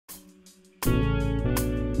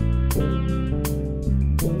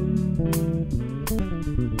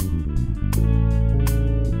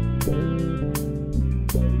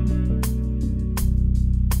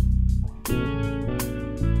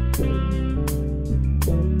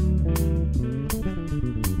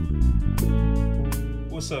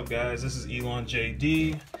What's up guys, this is Elon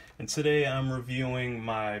JD, and today I'm reviewing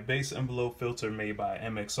my base envelope filter made by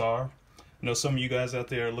MXR. I know some of you guys out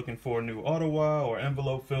there are looking for a new auto while or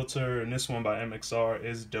envelope filter, and this one by MXR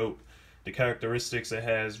is dope. The characteristics it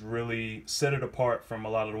has really set it apart from a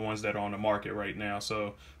lot of the ones that are on the market right now,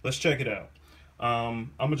 so let's check it out.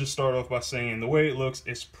 I'm gonna just start off by saying the way it looks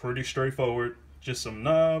is pretty straightforward. Just some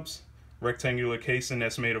knobs, rectangular casing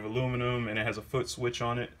that's made of aluminum, and it has a foot switch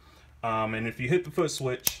on it. And if you hit the foot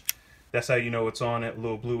switch, that's how you know it's on. It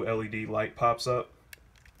little blue LED light pops up.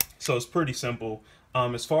 So it's pretty simple.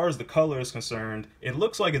 As far as the color is concerned, it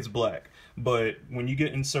looks like it's black, but when you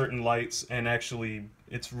get in certain lights, and actually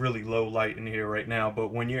it's really low light in here right now,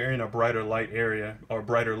 but when you're in a brighter light area or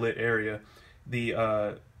brighter lit area,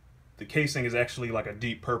 the casing is actually like a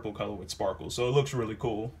deep purple color with sparkles, so it looks really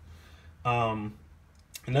cool. And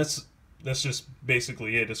that's just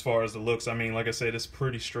basically it as far as the looks. I mean, like I said, it's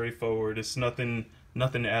pretty straightforward. It's nothing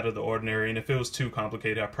out of the ordinary, and if it was too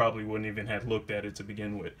complicated, I probably wouldn't even have looked at it to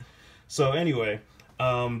begin with. So anyway,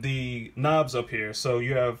 the knobs up here. So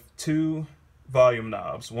you have two volume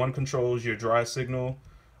knobs. One controls your dry signal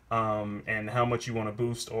and how much you want to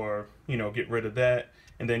boost or get rid of that,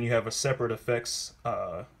 and then you have a separate effects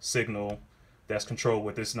signal that's controlled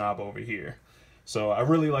with this knob over here. So I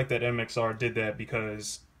really like that MXR did that,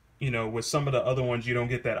 because with some of the other ones you don't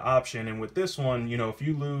get that option, and with this one, if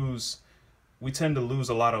you lose, we tend to lose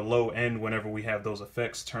a lot of low end whenever we have those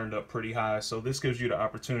effects turned up pretty high. So this gives you the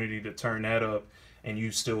opportunity to turn that up and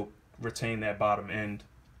you still retain that bottom end.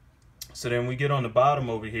 So then we get on the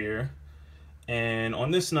bottom over here, and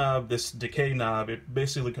on this knob, this decay knob, it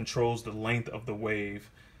basically controls the length of the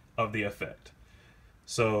wave of the effect.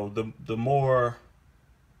 So the more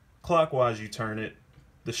clockwise you turn it,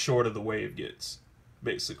 the shorter the wave gets,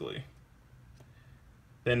 basically.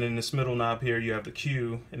 Then in this middle knob here, you have the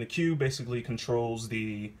Q, and the Q basically controls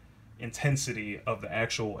the intensity of the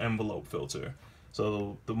actual envelope filter.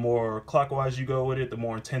 So the more clockwise you go with it, the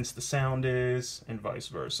more intense the sound is, and vice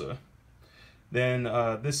versa. Then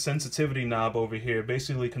this sensitivity knob over here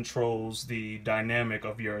basically controls the dynamic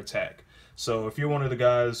of your attack. So if you're one of the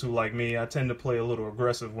guys who, like me, I tend to play a little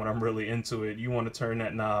aggressive when I'm really into it, you want to turn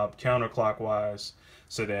that knob counterclockwise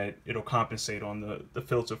so that it'll compensate on the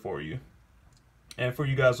filter for you. And for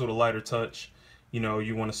you guys with a lighter touch, you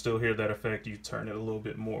want to still hear that effect, you turn it a little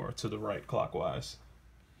bit more to the right clockwise.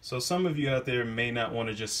 So some of you out there may not want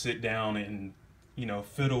to just sit down and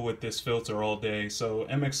fiddle with this filter all day. So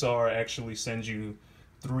MXR actually sends you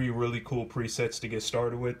 3 really cool presets to get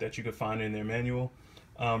started with that you can find in their manual.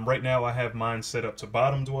 Right now I have mine set up to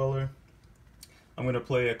bottom dweller. I'm going to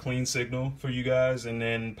play a clean signal for you guys and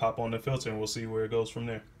then pop on the filter, and we'll see where it goes from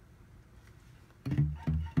there.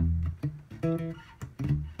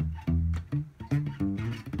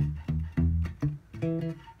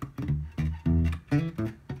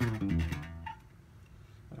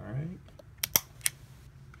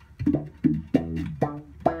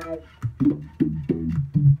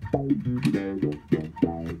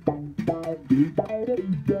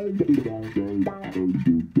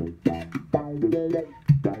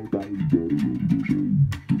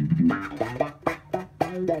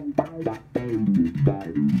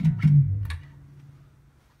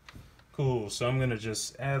 Cool, so I'm gonna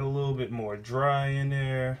just add a little bit more dry in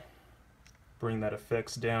there, bring that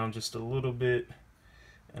effects down just a little bit,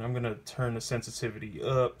 and I'm gonna turn the sensitivity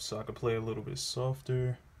up so I can play a little bit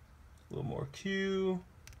softer, a little more Q,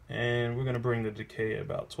 and we're gonna bring the decay at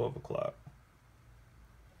about 12 o'clock.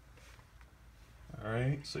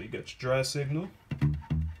 Alright, so you got your dry signal.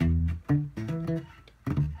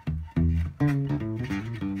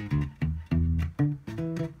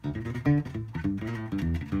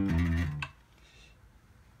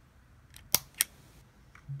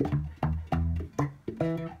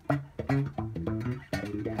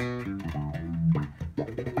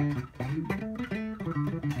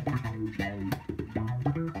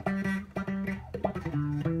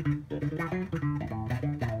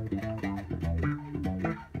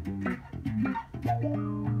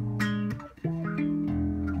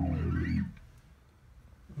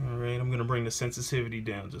 Bring the sensitivity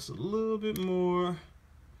down just a little bit more,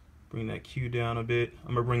 bring that Q down a bit.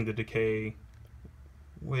 I'm gonna bring the decay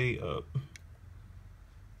way up,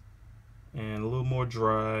 and a little more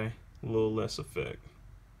dry, a little less effect.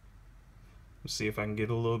 Let's see if I can get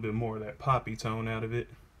a little bit more of that poppy tone out of it.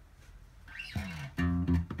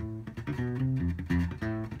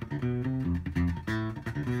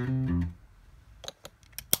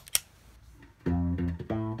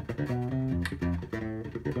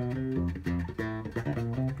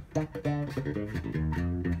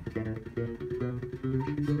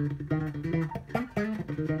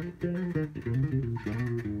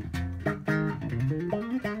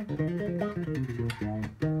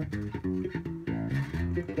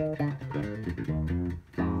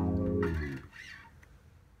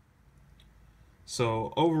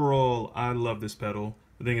 So overall, I love this pedal.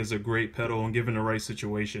 I think it's a great pedal, and given the right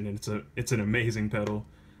situation, it's an amazing pedal.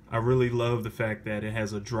 I really love the fact that it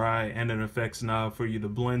has a dry and an effects knob for you to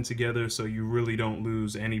blend together, so you really don't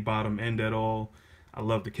lose any bottom end at all. I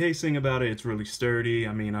love the casing about it. It's really sturdy.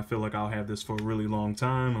 I mean, I feel like I'll have this for a really long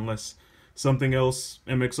time unless something else,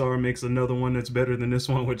 MXR makes another one that's better than this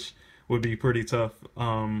one, which would be pretty tough.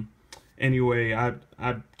 Anyway,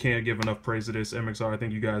 I can't give enough praise to this MXR. I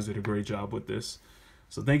think you guys did a great job with this.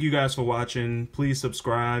 So thank you guys for watching. Please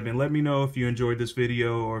subscribe and let me know if you enjoyed this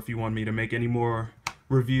video or if you want me to make any more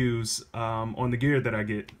reviews on the gear that I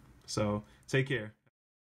get. So take care.